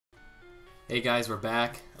Hey guys, we're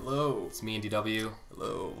back. Hello. It's me and DW.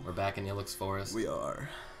 Hello. We're back in Ilex Forest. We are.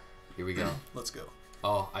 Here we go. Let's go.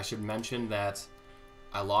 Oh, I should mention that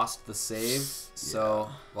I lost the save, so...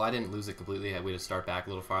 Well, I didn't lose it completely. We had to start back a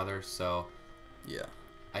little farther, so... Yeah.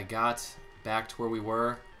 I got back to where we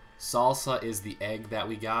were. Salsa is the egg that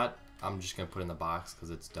we got. I'm just going to put it in the box because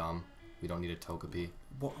it's dumb. We don't need a Togepi.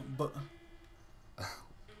 But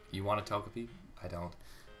You want a Togepi? I don't.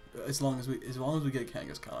 As long as we get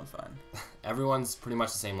Kangaskhan, I'm fine. Everyone's pretty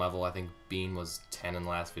much the same level. I think Bean was 10 in the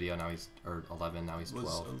last video. Now he's 11. Now he's 12.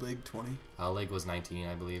 Was Lig 20? Lig was 19,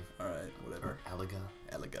 I believe. All right, whatever. Or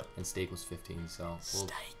Eliga. And Steak was 15. So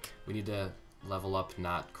Steak. We need to level up,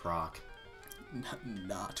 not Croc.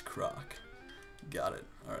 Not Croc. Got it.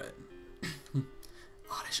 All right.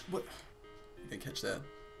 What? You can catch that.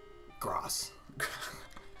 Gross.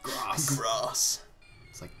 Gross. Gross.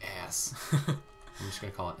 It's like ass. I'm just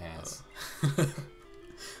gonna call it ass.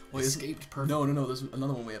 Wait, Escaped perfect. No. There's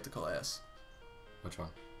another one we have to call ass. Which one?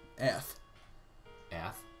 Ath.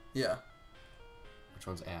 Ath? Yeah. Which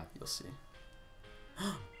one's Ath? You'll see.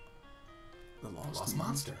 The Lost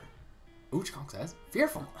monster. Kong says,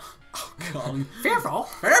 fearful. Oh, Kong. Fearful.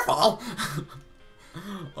 Fearful.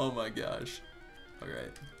 Oh my gosh. All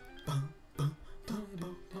right.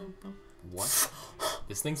 What?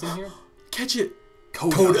 This thing's in here? Catch it.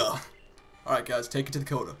 Coda. Alright guys, take it to the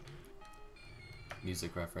Coda.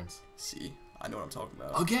 Music reference. See, I know what I'm talking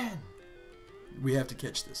about. Again! We have to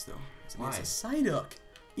catch this though. Why? It's a Psyduck.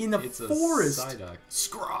 In the It's forest. A Psyduck.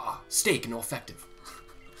 Scraw! Steak, no effective.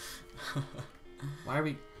 Why are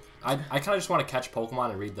we... I kind of just want to catch Pokemon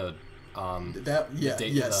and read the...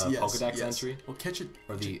 yes, Pokedex entry. Well, catch it.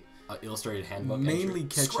 Or the illustrated handbook mainly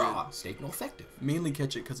entry. Catch Scraw! it. Steak, no effective. Mainly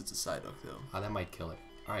catch it because it's a Psyduck though. Oh, that might kill it.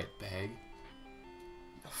 Alright, bag.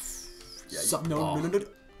 Yeah, no.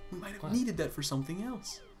 We might have needed that for something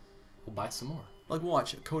else. We'll buy some more. Like,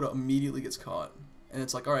 watch it. Coda immediately gets caught. And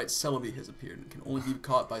it's like, alright, Celebi has appeared and can only be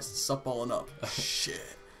caught by sup-balling up.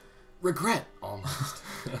 Shit. Regret. Almost.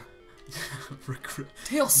 Regret.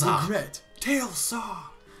 Tail saw. Regret. Tail saw.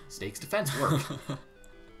 Steak's defense work.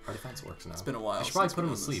 Our defense works now. It's been a while. I should probably put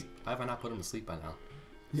him to sleep. Why have I not put him to sleep by now?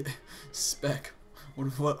 Yeah. Spec. What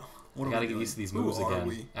I gotta get used to these moves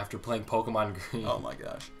again. After playing Pokemon Green. Oh my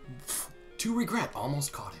gosh. To regret,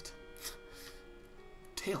 almost caught it.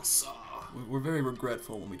 Tail saw. We're very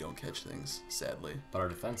regretful when we don't catch things, sadly. But our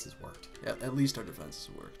defenses worked. Yeah, at least our defenses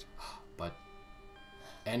worked. But...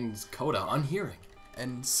 And Coda, unhearing.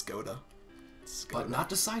 And Skoda. But not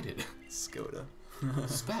decided. Skoda.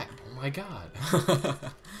 Spec, oh my god.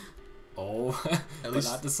 Oh, at least,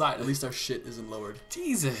 not decided. At least our shit isn't lowered.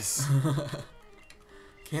 Jesus.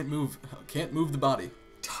 Can't move the body.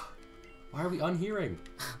 Why are we unhearing?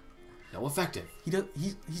 No effective.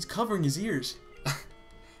 He's covering his ears.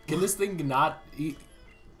 Can this thing not eat?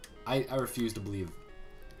 I refuse to believe.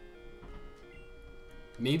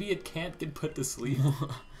 Maybe it can't get put to sleep.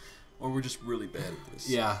 Or we're just really bad at this.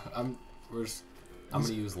 Yeah, I'm gonna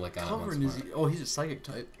use Lick on it once more. Oh, he's a psychic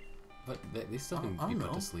type. But they still can be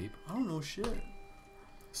put to sleep. I don't know shit.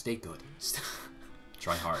 Stay good.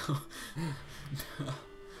 Try hard.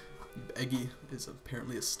 Eggy is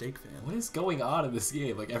apparently a steak fan. What is going on in this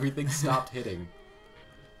game? Like, everything stopped hitting.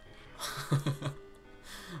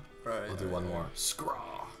 Alright. We'll do one more.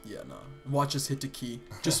 Scraw. Yeah, no. Watch us hit the key.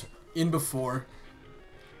 Just in before.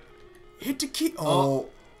 Hit the key. Oh.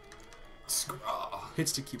 Scraw.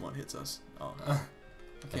 Hits the key one hits us. Oh. I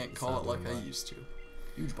can't call it like I used to.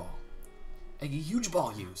 Huge ball. Eggy, huge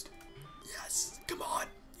ball used. Yes. Come on.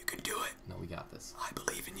 You can do it. No, we got this. I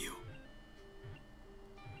believe in you.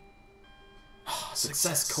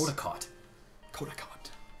 Success. Coda caught. Coda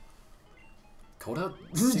caught. Coda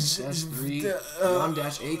 6-3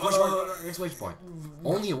 1-8 question mark exclamation point.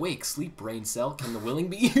 Only awake sleep brain cell can the willing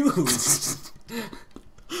be used.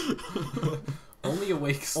 Only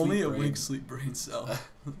awake sleep brain cell.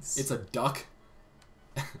 It's a duck.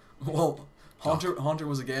 Well, Haunter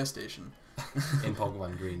was a gas station. In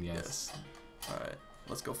Pokemon Green, yes. Alright,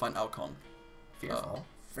 let's go find Alcon. Fearful.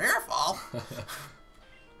 Fearful?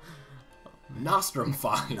 Nostrum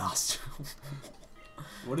fine. Nostrum.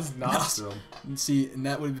 What is Nostrum? See, and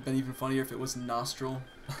that would have been even funnier if it was Nostril.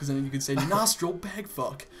 Because then you could say Nostril bag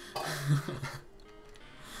fuck.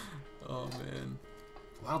 Oh man.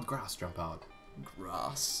 Wild grass jump out.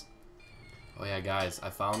 Grass. Oh yeah, guys, I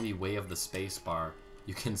found the way of the space bar.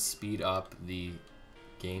 You can speed up the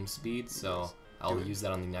game speed, so I'll use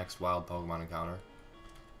that on the next wild Pokemon encounter.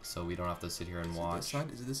 So we don't have to sit here and watch.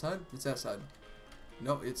 Is it this side? It's that side.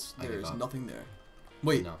 No, there's nothing there.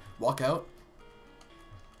 Wait, no. Walk out.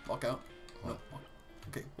 Walk out. What? No, walk.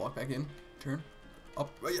 Okay, walk back in. Turn. Up.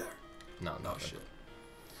 Right there. No, Oh nothing. shit.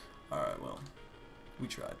 Alright, well. We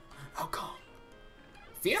tried. How come?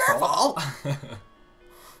 Fearful!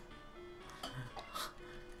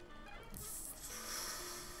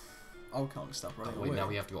 I'll come. Stop running Wait, away. now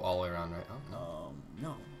we have to go all the way around, right? Oh, no.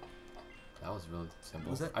 No. That was really simple.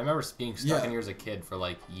 Was that- I remember being stuck Yeah. in here as a kid for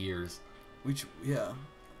like years. Yeah.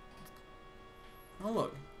 Oh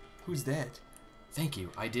look. Who's that? Thank you.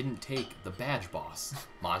 I didn't take the badge, boss.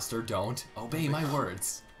 Monster, don't obey my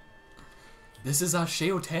words. This is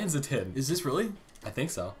Sheo Tanzatin. Is this really? I think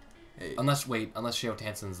so. Hey. Unless Sheo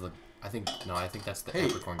Tanzin's the... I think that's the Hey,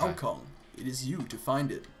 Capricorn guy. Kong. It is you to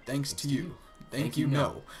find it. Thanks to you. Thank you,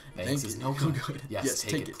 no. Thanks Thank is you. no good. Yes,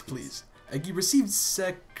 take it, please. You received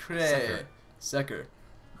Secker.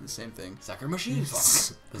 The same thing. Secker machine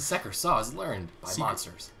fuck. The Secker saw is learned by Secret.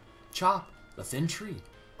 monsters. Chop the thin tree.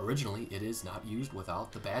 Originally, it is not used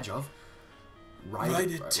without the badge of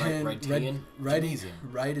Ritian Gymnasium.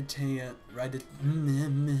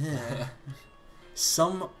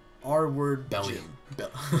 Some R-word Belly. gym.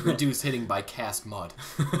 Reduce hitting by cast mud.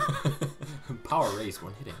 Power raise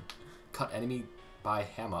when hitting. Cut enemy by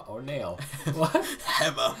hammer or nail. What?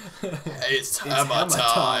 Hammer. It's hammer hammer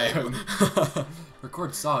time.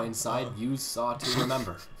 Record saw inside. Use saw to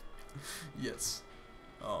remember. Yes.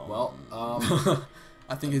 Well,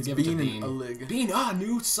 I think it's give it to Bean and Ilex. Bean,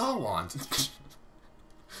 new saw wand.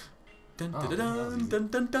 Dun, Oh, dun, that was easy. dun,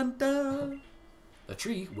 dun, dun, dun. The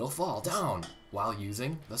tree will fall down while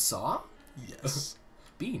using the saw. Yes.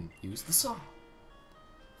 Bean, use the saw.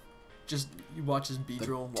 Just you watch his The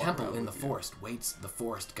Beedrill walk temple around in the with you. forest waits the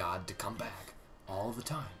forest god to come back. All the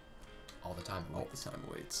time. All the time it All the waits. time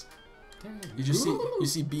waits. You just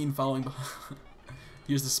see Bean following behind.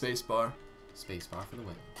 Here's the space bar. Space bar for the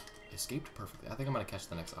win. Escaped perfectly. I think I'm gonna catch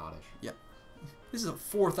the next oddish. Yeah. This is a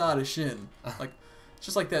fourth oddish in. Like,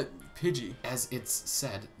 just like that Pidgey. As it's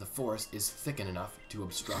said, the forest is thick enough to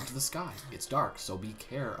obstruct the sky. It's dark, so be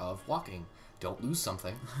care of walking. Don't lose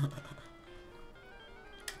something.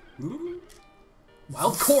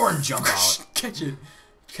 Wild corn jump out. Catch it.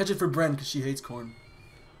 Catch it for Bren because she hates corn.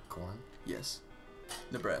 Corn? Yes.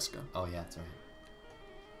 Nebraska. Oh yeah, that's right.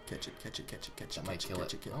 Catch it, catch it, catch it, catch it, That might catch kill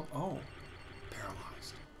it, it. catch it. Oh. Oh.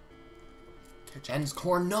 Paralyzed. Catch it. Ends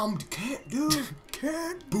corn numbed. Can't do.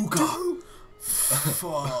 Can't Buka. do.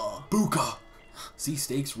 Fuck. Buka. See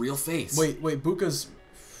Steak's real face. Wait, Buka's.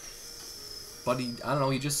 But I don't know.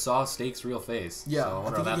 He just saw Steak's real face. Yeah, So I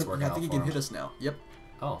wonder how that's working out I think he for can him. hit us now. Yep.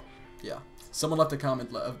 Oh. Yeah. Someone left a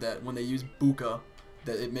comment of that when they use Buka,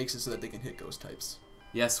 that it makes it so that they can hit ghost types.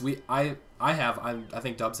 Yes, I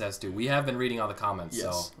think Dubs has too. We have been reading all the comments, Yes.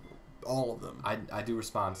 so All of them. I do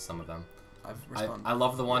respond to some of them. I've responded. I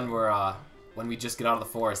love the one where when we just get out of the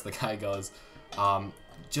forest, the guy goes,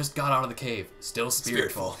 just got out of the cave, still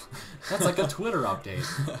spiritual. That's like a Twitter update.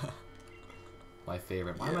 My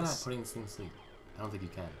favorite. Why am I not Yes. putting this thing to sleep? I don't think you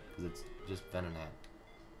can, because it's just Venonat.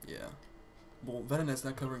 Yeah. Well, Venonat's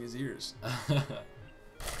not covering his ears.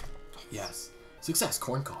 Yes. Success,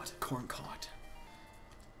 corn caught. Corn caught.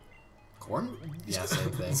 Corn? Yeah,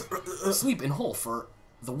 same thing. Sleep in hole for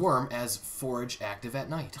the worm as forage active at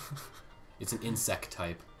night. It's an insect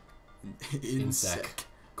type. Insect.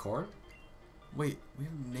 Corn? Wait, we're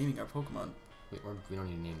naming our Pokemon. Wait, we don't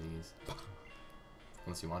need to name these.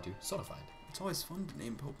 Unless you want to. Soda find. It's always fun to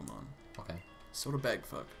name Pokemon. Okay. Soda bag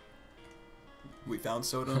fuck. We found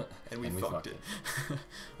Soda and we, And we fucked fucked it.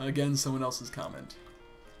 Again, someone else's comment.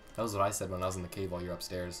 That was what I said when I was in the cave while you're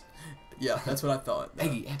upstairs. Yeah, that's what I thought.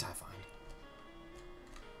 Eggy, anti-find.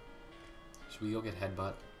 Should we go get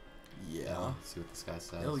headbutt? Yeah. See what this guy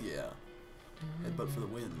says. Hell yeah. Headbutt for the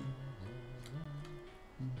win.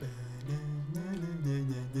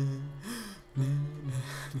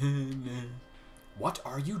 What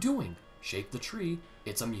are you doing? Shake the tree.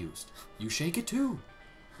 It's amused. You shake it too.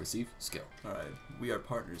 Receive skill. Alright, we are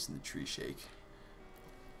partners in the tree shake.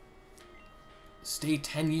 Stay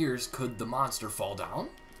 10 years. Could the monster fall down?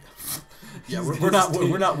 Yeah, we're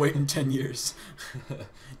not waiting 10 years.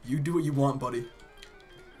 You do what you want, buddy.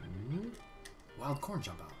 Wild corn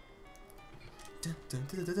jump out. Yeah,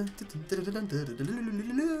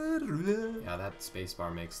 that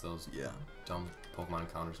spacebar makes those Yeah. dumb Pokemon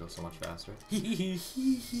encounters go so much faster.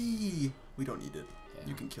 We don't need it. Yeah.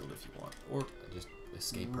 You can kill it if you want, or Just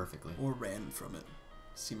escape perfectly. or ran from it.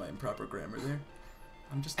 See my improper grammar there?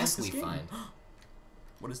 I'm just like this Esli game. find.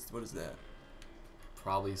 What is that?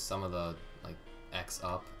 Probably some of the like X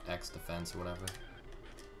up, X defense or whatever.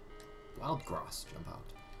 Wild Gross jump out.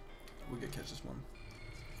 We gotta catch this one.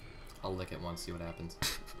 I'll lick it once, see what happens.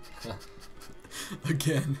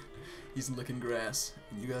 Again, he's licking grass.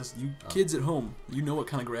 And you guys, kids at home, you know what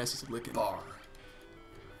kind of grass he's licking. Bar.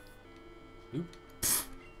 Oop.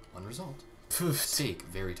 One result. Poof. Steak,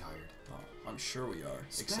 very tired. Oh, I'm sure we are.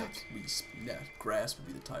 Spec. Except grass would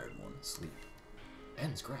be the tired one. Sleep.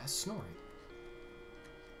 Ends grass, snoring.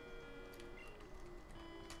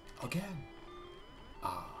 Again.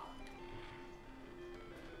 Ah.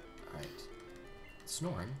 Alright.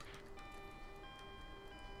 Snoring.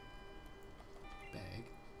 Bag.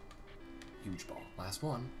 Huge ball. Last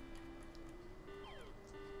one.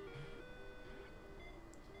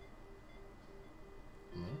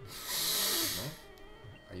 No.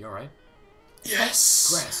 Are you alright?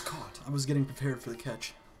 Yes! Grass caught. I was getting prepared for the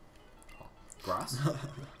catch. Oh. Grass?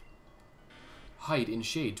 Hide in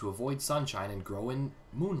shade to avoid sunshine and grow in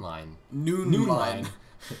moonline. Noonline.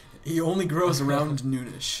 He only grows around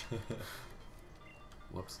noonish.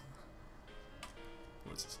 Whoops.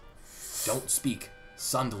 What's this? Don't speak.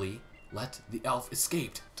 Sundly, let the elf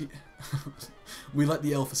escaped. We let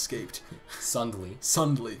the elf escaped. Sundly.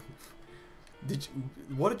 Sundly. Did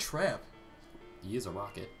you, what a trap. He is a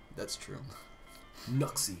rocket. That's true.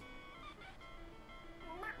 Nuxie.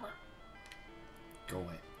 Go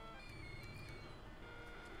away.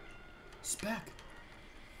 Spec.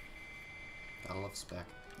 Gotta love Spec.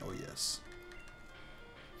 Oh yes.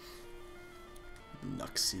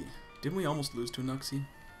 Nuxie. Didn't we almost lose to a Nuxie?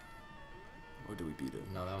 Or did we beat it?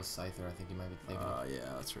 No, that was Scyther. I think you might be thinking.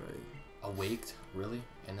 Yeah, that's right. Awaked, really?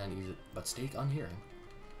 And then use it. But Steak unhearing.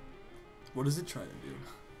 What is it trying to do?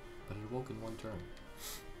 But it awoke in one turn.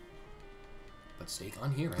 But Steak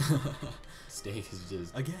unhearing. Steak is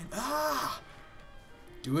just... Again. Ah!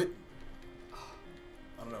 Do it.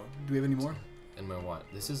 I don't know. Do we have any more? And my what?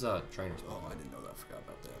 This is a trainer's. Oh, I didn't know that. I forgot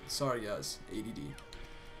about that. Sorry, guys. ADD.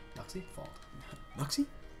 Nuxie? Fault. Nuxie?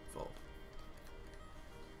 Fault.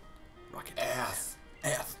 Rocket. Ass.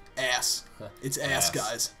 Ass. It's ass,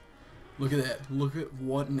 guys. Look at that. Look at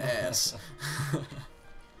what an ass.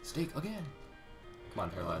 Steak again. Come on,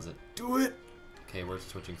 paralyze it. Do it. Okay, we're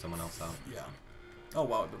switching someone else out. Yeah. Oh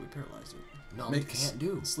wow, but we paralyzed it. No, it can't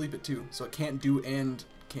do. Sleep it too, so it can't do and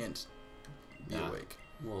can't be awake.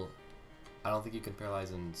 Well, I don't think you can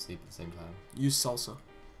paralyze and sleep at the same time. Use salsa.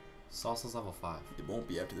 Salsa's level 5. It won't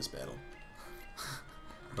be after this battle.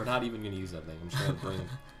 We're not even gonna use that thing. I'm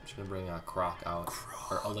just gonna bring a Croc out.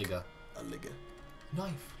 Croc. Or Aliga. Aliga.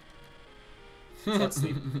 Knife. Is that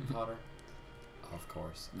sleep powder? Of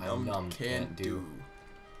course. Numb can't do.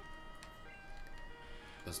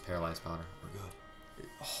 This paralyzed powder. We're good.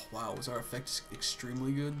 Oh wow, was our effect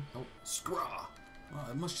extremely good? Oh, Scraw. Wow,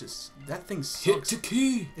 it must just that thing sucks. Hit to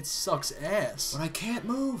key. It sucks ass. But I can't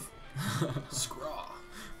move. Scraw.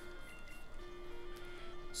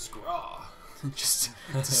 Scraw. Just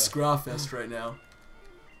it's a scraw fest right now.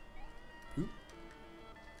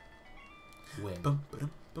 Win. Bum,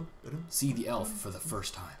 ba-dum, bum, ba-dum. See the elf for the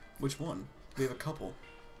first time. Which one? We have a couple.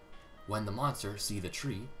 When the monster see the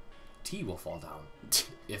tree, T will fall down.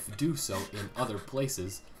 If do so in other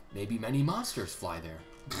places, maybe many monsters fly there.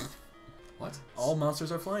 What? All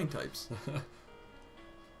monsters are flying types.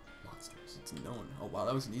 Monsters. It's known. Oh wow,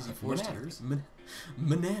 that was an easy force. Manatters.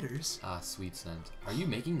 Manatters. Ah, sweet scent. Are you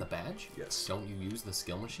making the badge? Yes. Don't you use the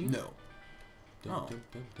skill machine? No. Dun, Oh. dun,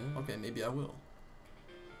 dun, dun. Okay, maybe I will.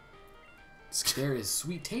 There is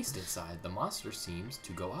sweet taste inside. The monster seems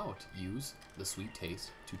to go out. Use the sweet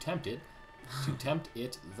taste to tempt it. To tempt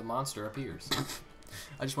it, the monster appears.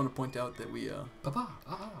 I just want to point out that we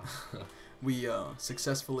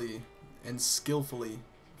successfully and skillfully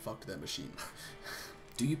fucked that machine.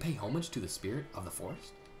 Do you pay homage to the spirit of the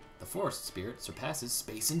forest? The forest spirit surpasses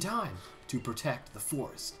space and time to protect the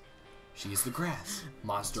forest. She is the grass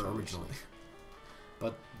monster originally.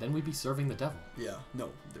 But then we'd be serving the devil. Yeah,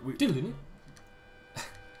 no.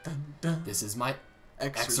 Dun, dun. This is my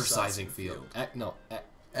exercising field.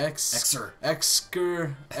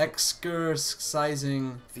 Exercising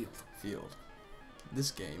Field. This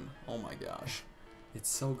game, oh my gosh. It's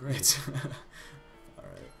so great.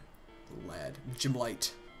 Alright. Lad. Jim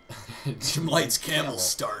Light. Jim Light's camel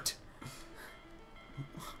start.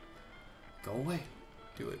 Go away.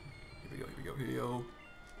 Do it. Here we go.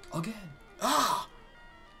 Again. Ah!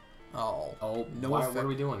 Oh. Oh, no what are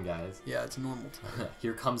we doing, guys? Yeah, it's a normal time.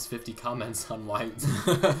 Here comes 50 comments on white.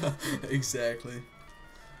 Exactly.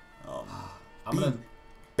 I'm gonna...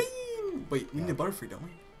 Beam! Wait, we need a Butterfree, don't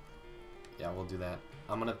we? Yeah, we'll do that.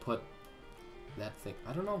 I'm gonna put that thing...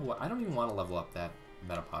 I don't know what... I don't even want to level up that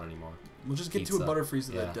Metapod anymore. We'll just get to a Butterfree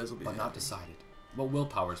so that Des will be but happy. not decided. Well,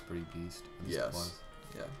 Willpower's pretty beast. Yes.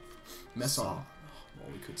 Yeah. Mess Saw. on. Well,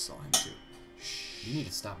 we could saw him too. You need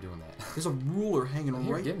to stop doing that. There's a ruler hanging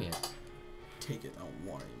Here, right. give me it. Take it. I don't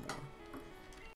want it anymore.